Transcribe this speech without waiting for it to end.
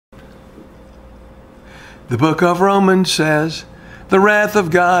The book of Romans says, "The wrath of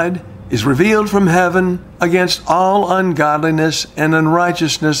God is revealed from heaven against all ungodliness and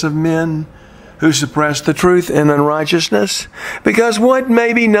unrighteousness of men, who suppress the truth in unrighteousness, because what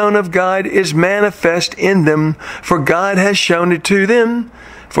may be known of God is manifest in them, for God has shown it to them.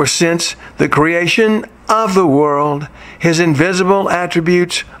 For since the creation of the world, his invisible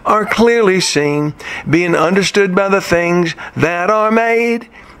attributes are clearly seen, being understood by the things that are made,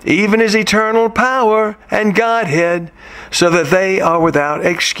 even his eternal power and Godhead, so that they are without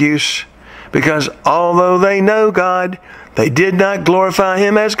excuse. Because although they know God, they did not glorify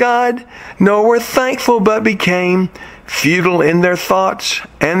him as God, nor were thankful, but became futile in their thoughts,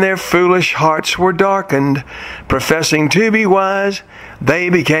 and their foolish hearts were darkened. Professing to be wise, they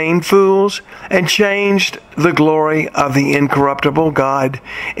became fools, and changed the glory of the incorruptible God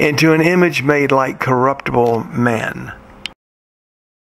into an image made like corruptible man."